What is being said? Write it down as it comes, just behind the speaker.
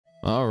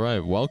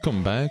Alright,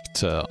 welcome back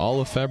to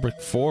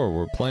AOF4.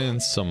 We're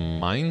playing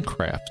some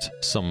Minecraft.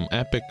 Some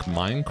epic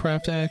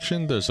Minecraft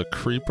action. There's a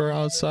creeper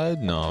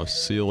outside. No,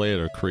 see you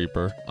later,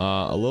 creeper.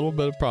 A little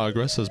bit of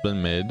progress has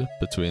been made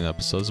between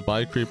episodes.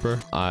 Bye, creeper.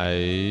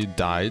 I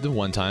died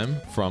one time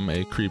from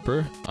a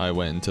creeper. I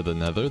went into the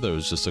nether. There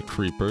was just a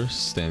creeper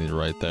standing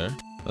right there.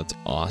 That's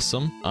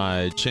awesome.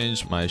 I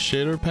changed my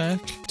shader pack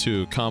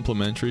to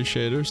complementary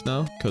shaders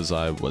now because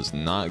I was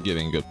not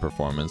getting good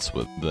performance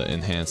with the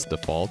enhanced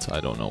default. I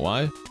don't know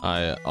why.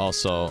 I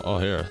also, oh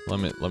here, let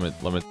me,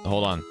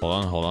 hold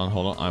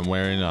on. I'm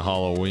wearing a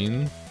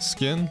Halloween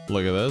skin.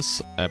 Look at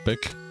this, epic.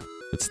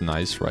 It's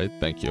nice, right?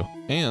 Thank you.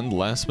 And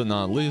last but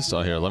not least,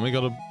 oh here, let me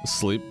go to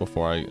sleep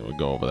before I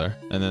go over there.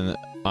 And then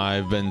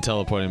I've been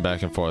teleporting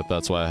back and forth.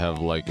 That's why I have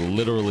like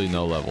literally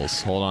no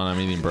levels. Hold on, I'm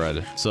eating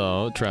bread.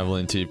 So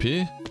traveling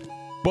TP.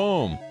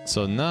 Boom.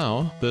 So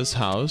now this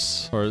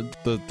house, or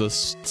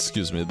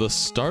the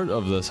start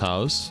of this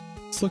house,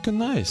 it's looking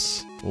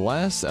nice.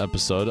 Last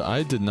episode,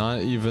 I did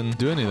not even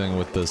do anything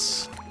with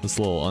this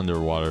little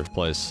underwater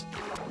place.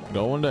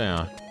 Going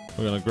down.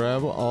 We're gonna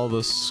grab all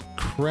this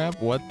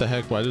crap. What the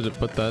heck? Why did it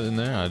put that in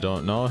there? I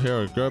don't know.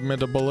 Here, grab me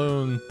the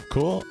balloon.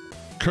 Cool.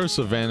 Curse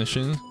of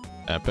vanishing.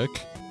 Epic.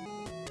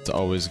 It's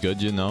always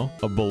good, you know.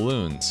 A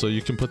balloon. So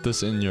you can put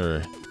this in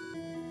your...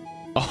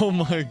 Oh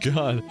my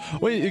god.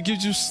 Wait, it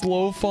gives you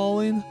slow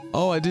falling?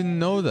 Oh, I didn't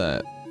know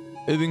that.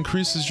 It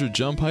increases your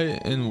jump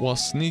height and while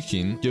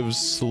sneaking gives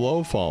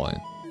slow falling.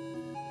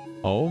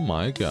 Oh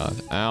my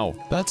god. Ow.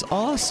 That's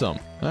awesome.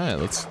 Alright,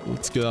 let's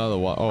get out of the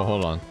water. Oh,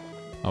 hold on.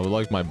 I would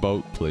like my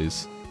boat,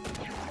 please.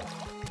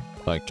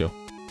 Thank you.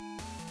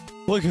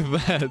 Look at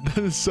that. That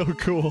is so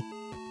cool.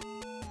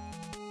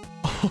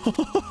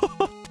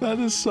 That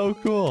is so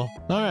cool.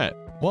 Alright,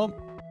 well,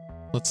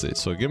 let's see.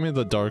 So give me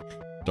the dark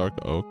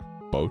oak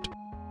boat.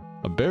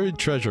 A buried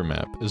treasure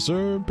map. Is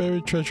there a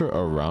buried treasure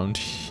around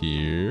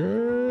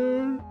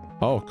here?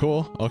 Oh,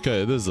 cool.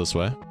 Okay, it is this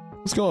way.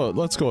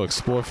 Let's go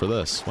explore for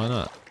this. Why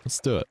not? Let's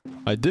do it.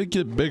 I did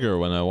get bigger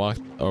when I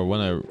walked, or when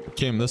I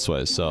came this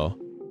way, so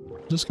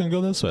I'm just gonna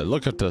go this way.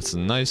 Look at this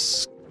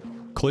nice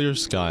clear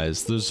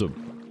skies. There's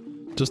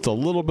just a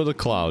little bit of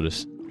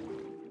clouds.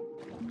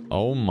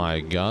 Oh my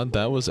god,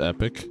 that was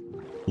epic.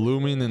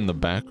 Looming in the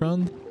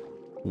background?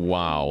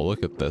 Wow,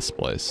 look at this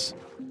place.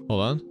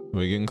 Hold on, are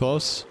we getting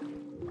close?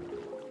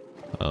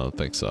 I don't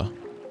think so.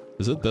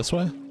 Is it this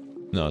way?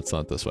 No, it's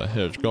not this way.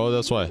 Here, go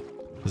this way.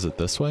 Is it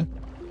this way?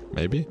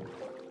 Maybe?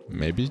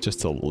 Maybe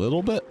just a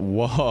little bit?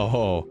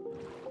 Whoa!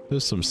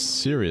 There's some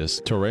serious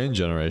terrain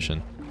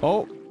generation.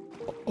 Oh!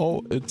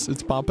 Oh,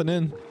 it's popping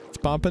in. It's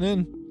popping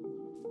in.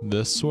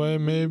 This way,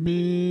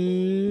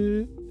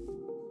 maybe?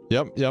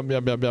 Yep.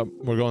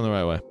 We're going the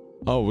right way.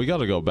 Oh, we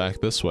gotta go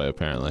back this way,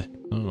 apparently.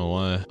 I don't know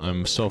why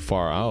I'm so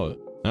far out.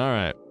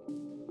 Alright.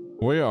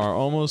 We are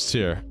almost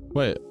here.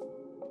 Wait.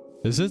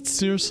 Is it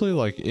seriously,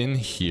 like, in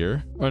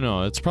here? Oh,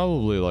 no, it's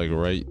probably, like,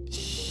 right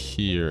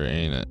here,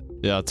 ain't it?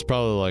 Yeah, it's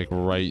probably, like,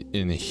 right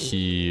in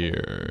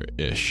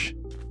here-ish.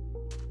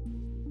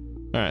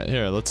 Alright,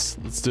 here, let's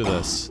do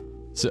this.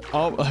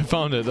 Oh, I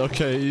found it.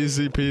 Okay,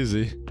 easy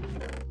peasy.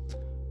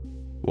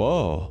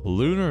 Whoa,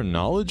 lunar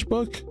knowledge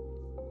book?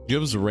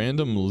 Gives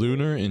random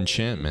lunar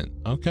enchantment.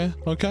 Okay.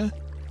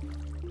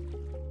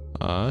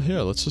 Here,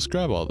 let's just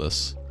grab all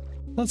this.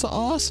 That's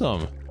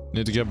awesome.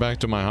 Need to get back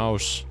to my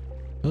house.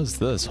 What is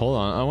this? Hold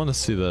on, I want to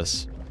see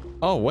this.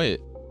 Oh,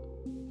 wait.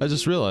 I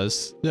just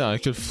realized, yeah, I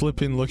could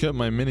flipping look at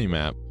my mini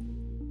map.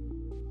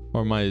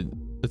 Or my,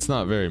 it's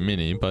not very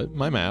mini, but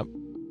my map.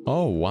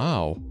 Oh,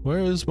 wow. Where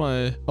is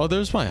my, oh,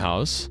 there's my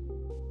house.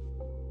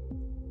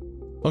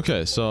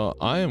 Okay, so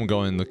I am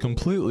going the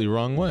completely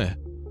wrong way.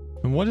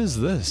 And what is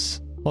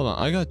this? Hold on,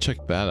 I gotta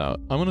check that out.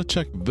 I'm gonna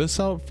check this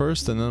out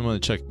first, and then I'm gonna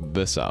check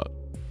this out.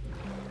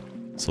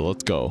 So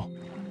let's go.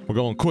 We're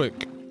going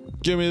quick.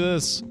 Give me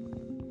this.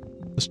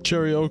 This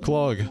cherry oak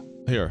log.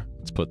 Here,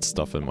 let's put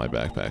stuff in my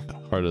backpack.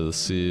 Heart of the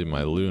sea,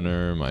 my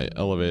lunar, my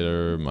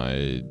elevator,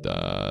 my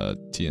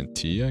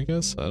TNT, I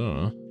guess? I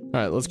don't know.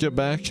 Alright, let's get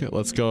back.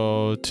 Let's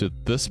go to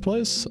this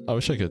place. I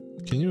wish I could.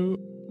 Can you?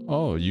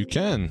 Oh, you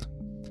can.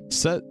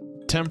 Set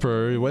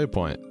temporary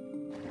waypoint.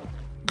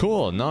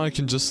 Cool, now I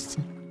can just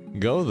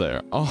go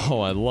there. Oh,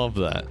 I love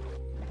that.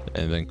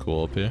 Anything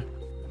cool up here?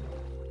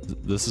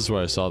 This is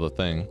where I saw the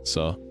thing,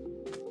 so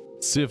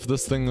let's see if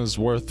this thing is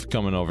worth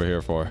coming over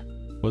here for.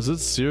 Was it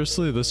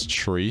seriously this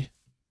tree?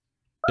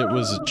 It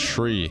was a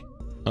tree.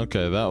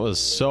 Okay, that was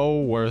so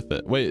worth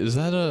it. Wait, is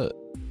that a...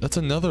 That's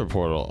another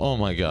portal. Oh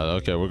my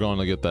god. Okay, we're going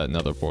to get that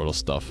nether portal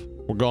stuff.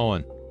 We're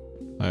going.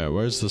 Alright,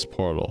 where's this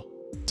portal?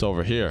 It's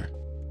over here.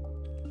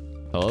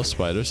 Hello,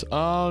 spiders.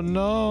 Oh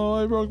no,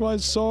 I broke my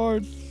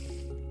sword.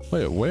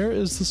 Wait, where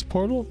is this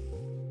portal?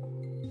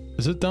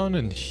 Is it down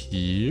in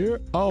here?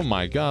 Oh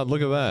my god,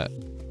 look at that.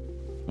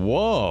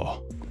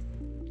 Whoa.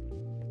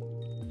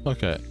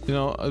 Okay, you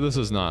know, this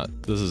is not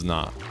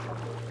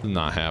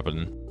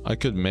happening. I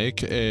could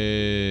make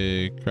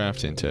a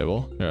crafting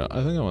table. Here,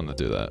 I think I want to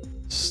do that.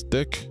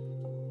 Stick.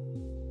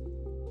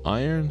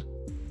 Iron.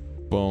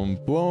 Boom,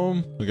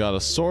 boom. We got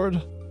a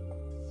sword.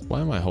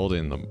 Why am I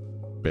holding the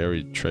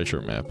buried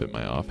treasure map in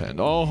my offhand?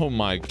 Oh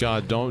my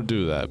god, don't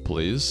do that,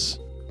 please.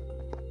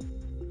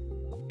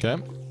 Okay.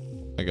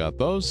 I got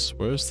those.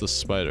 Where's the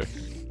spider?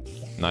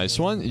 Nice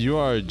one. You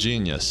are a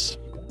genius.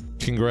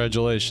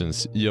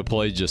 Congratulations. You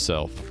played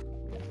yourself.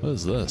 What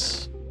is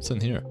this? What's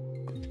in here?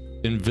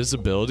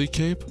 Invisibility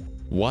cape?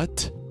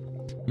 What?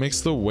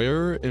 Makes the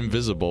wearer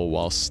invisible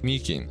while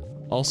sneaking.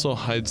 Also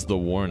hides the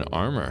worn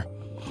armor.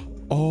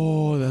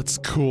 Oh, that's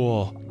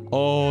cool.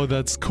 Oh,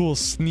 that's cool.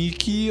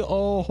 Sneaky?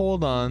 Oh,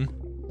 hold on.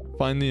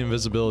 Find the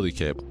invisibility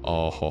cape.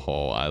 Oh, ho,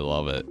 ho, I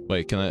love it.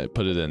 Wait, can I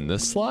put it in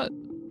this slot?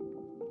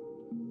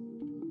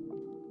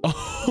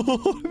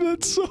 Oh,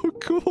 that's so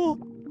cool.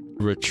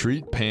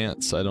 Retreat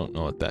pants. I don't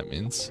know what that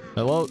means.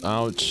 Hello?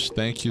 Ouch.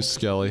 Thank you,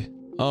 Skelly.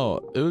 Oh,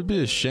 it would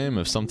be a shame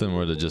if something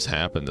were to just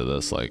happen to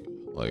this. Like,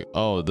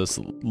 oh, this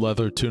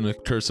leather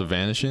tunic curse of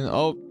vanishing.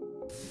 Oh,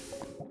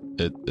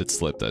 it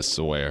slipped, I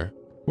swear.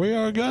 We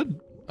are good.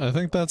 I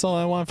think that's all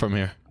I want from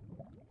here.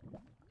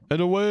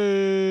 Head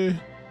away.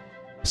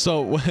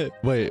 So,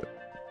 wait.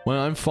 When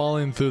I'm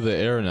falling through the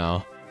air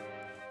now,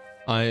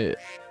 I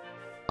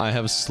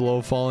have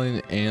slow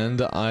falling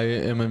and I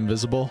am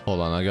invisible. Hold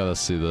on, I gotta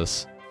see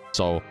this.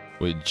 So,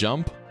 we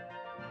jump,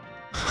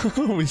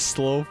 we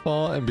slow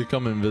fall and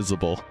become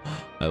invisible.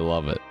 I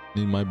love it.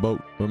 Need my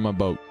boat. Where's my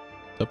boat?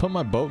 Did I put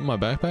my boat in my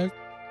backpack?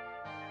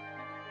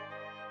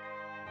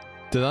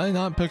 Did I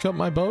not pick up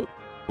my boat?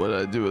 What did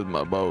I do with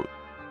my boat?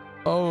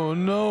 Oh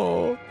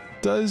no!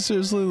 Did I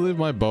seriously leave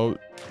my boat?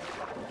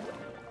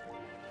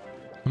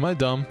 Am I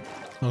dumb?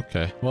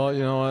 Okay. Well,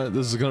 you know what?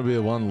 This is gonna be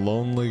one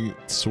lonely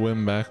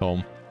swim back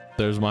home.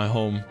 There's my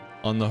home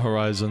on the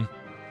horizon.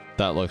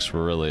 That looks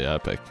really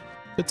epic.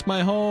 It's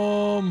my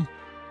home!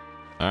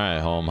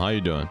 Alright, home. How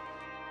you doing?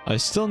 I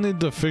still need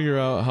to figure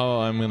out how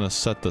I'm gonna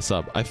set this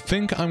up. I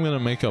think I'm gonna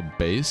make a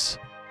base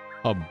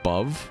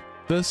above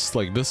this.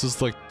 Like, this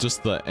is like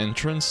just the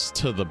entrance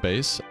to the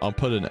base. I'll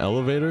put an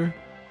elevator.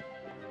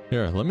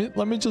 Here, let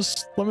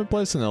me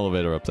place an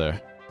elevator up there.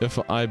 If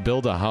I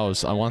build a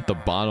house, I want the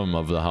bottom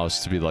of the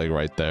house to be like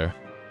right there.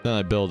 Then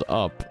I build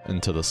up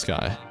into the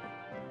sky.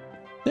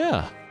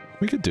 Yeah,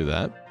 we could do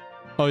that.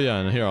 Oh yeah,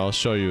 and here I'll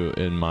show you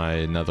in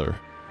my nether.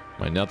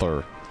 My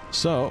nether.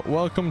 So,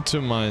 welcome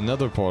to my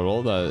nether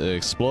portal that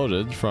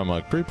exploded from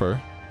a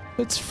creeper.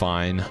 It's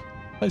fine.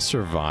 I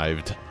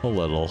survived. A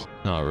little.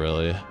 Not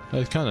really.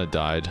 I kind of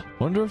died.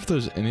 Wonder if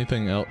there's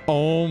anything else.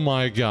 Oh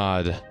my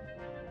god.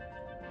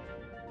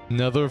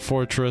 Nether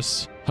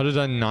fortress. How did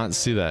I not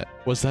see that?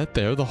 Was that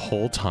there the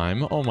whole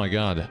time? Oh my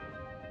god.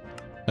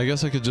 I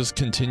guess I could just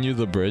continue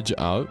the bridge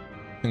out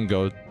and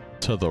go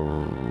to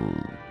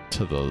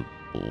the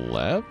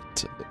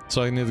left?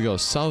 So I need to go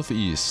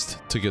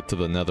southeast to get to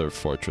the nether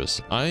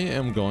fortress. I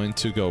am going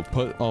to go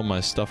put all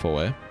my stuff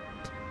away.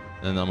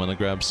 And I'm gonna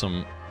grab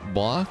some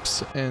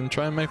blocks and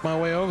try and make my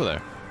way over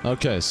there.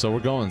 Okay, so we're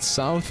going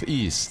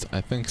southeast.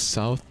 I think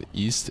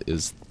southeast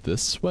is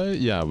this way?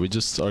 Yeah, we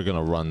just are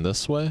gonna run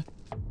this way.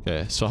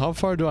 Okay, so how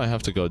far do I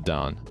have to go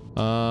down?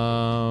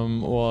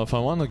 Well, if I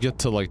want to get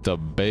to like the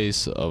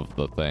base of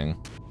the thing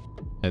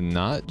and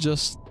not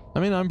just, I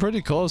mean, I'm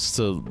pretty close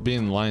to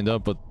being lined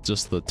up with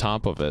just the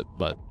top of it,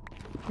 but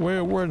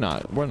we're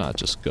not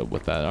just good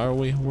with that, are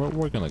we?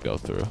 We're gonna go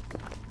through.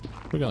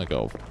 We're gonna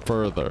go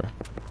further.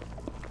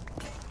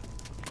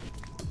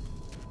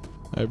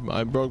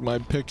 I broke my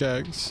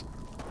pickaxe.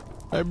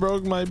 I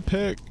broke my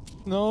pick.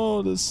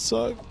 No, this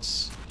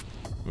sucks.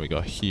 We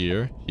go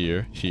here,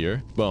 here,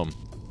 here. Boom.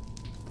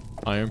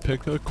 Iron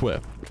pick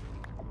equip.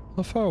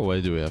 How far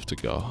away do we have to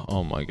go?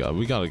 Oh my god,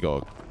 we gotta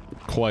go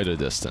quite a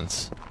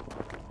distance.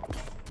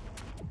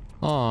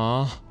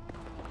 Aww.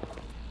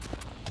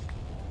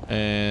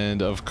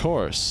 And of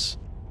course,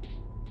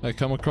 I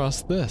come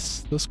across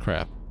this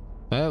crap.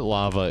 That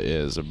lava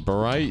is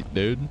bright,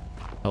 dude.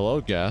 Hello,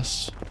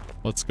 gas.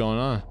 What's going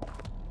on?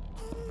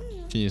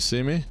 Can you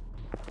see me?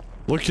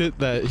 Look at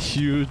that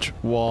huge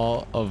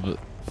wall of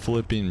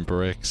flipping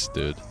bricks,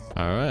 dude.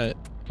 Alright,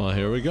 well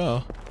here we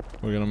go.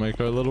 We're gonna make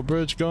our little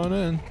bridge going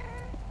in.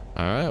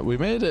 Alright, we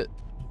made it.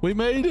 We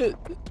made it.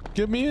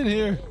 Get me in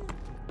here.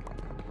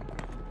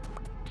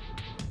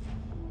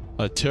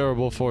 A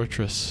terrible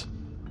fortress.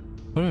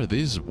 What are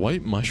these,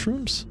 white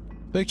mushrooms?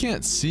 They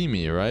can't see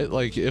me, right?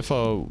 Like, if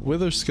a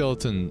wither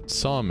skeleton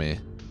saw me.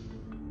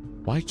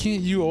 Why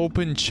can't you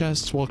open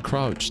chests while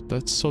crouched?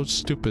 That's so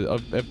stupid.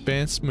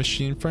 Advanced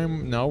machine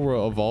frame? Now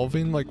we're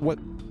evolving? Like, what?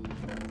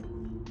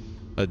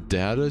 A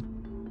data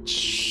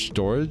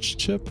storage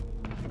chip?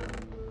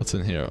 What's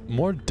in here?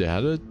 More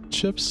data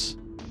chips?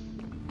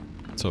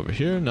 It's over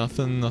here.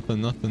 Nothing,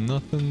 nothing, nothing,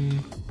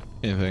 nothing.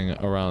 Anything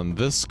around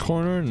this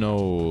corner?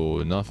 No,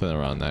 nothing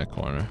around that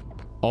corner.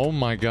 Oh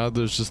my god,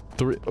 there's just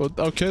 3.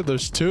 Okay,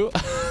 there's 2.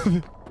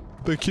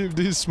 They keep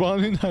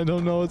despawning. I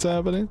don't know what's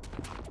happening.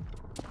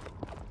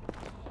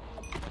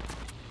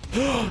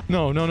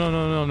 No, no, no,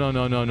 no, no,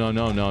 no, no, no,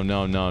 no, no,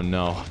 no, no,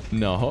 no,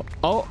 no.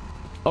 Oh,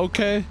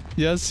 okay.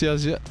 Yes,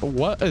 yes, yes.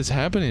 What is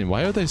happening?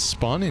 Why are they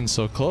spawning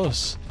so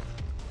close?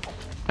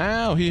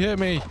 Ow, he hit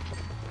me.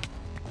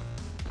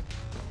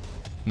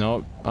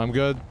 Nope, I'm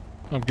good.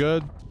 I'm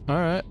good.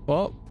 Alright,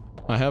 well,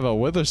 I have a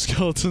wither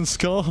skeleton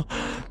skull.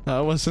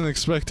 I wasn't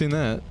expecting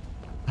that.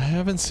 I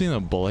haven't seen a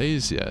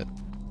blaze yet,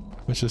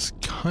 which is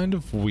kind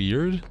of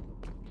weird,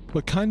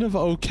 but kind of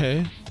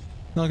okay.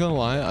 Not gonna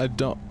lie, I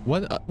don't...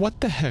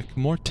 What the heck?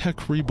 More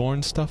tech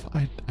reborn stuff?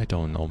 I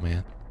don't know,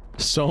 man.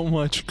 So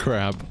much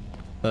crap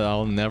that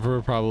I'll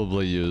never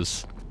probably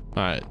use.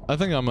 Alright, I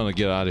think I'm gonna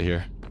get out of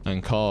here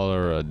and call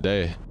her a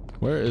day.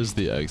 Where is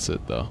the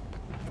exit, though?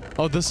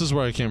 Oh, this is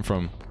where I came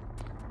from.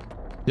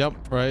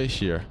 Yep, right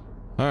here.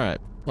 Alright,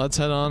 let's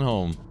head on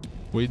home.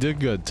 We did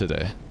good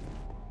today.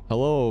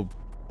 Hello,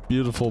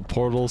 beautiful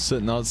portal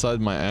sitting outside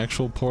my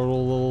actual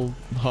portal little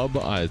hub.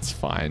 It's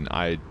fine,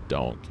 I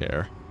don't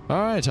care.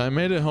 Alright, I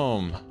made it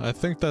home. I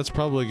think that's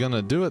probably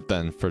gonna do it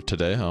then for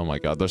today. Oh my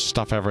god, there's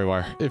stuff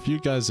everywhere. If you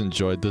guys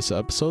enjoyed this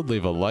episode,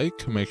 leave a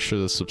like, make sure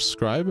to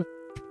subscribe.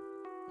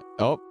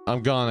 Oh,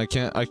 I'm gone.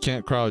 I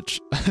can't crouch.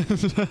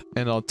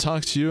 And I'll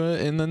talk to you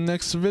in the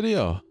next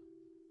video.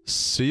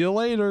 See you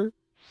later.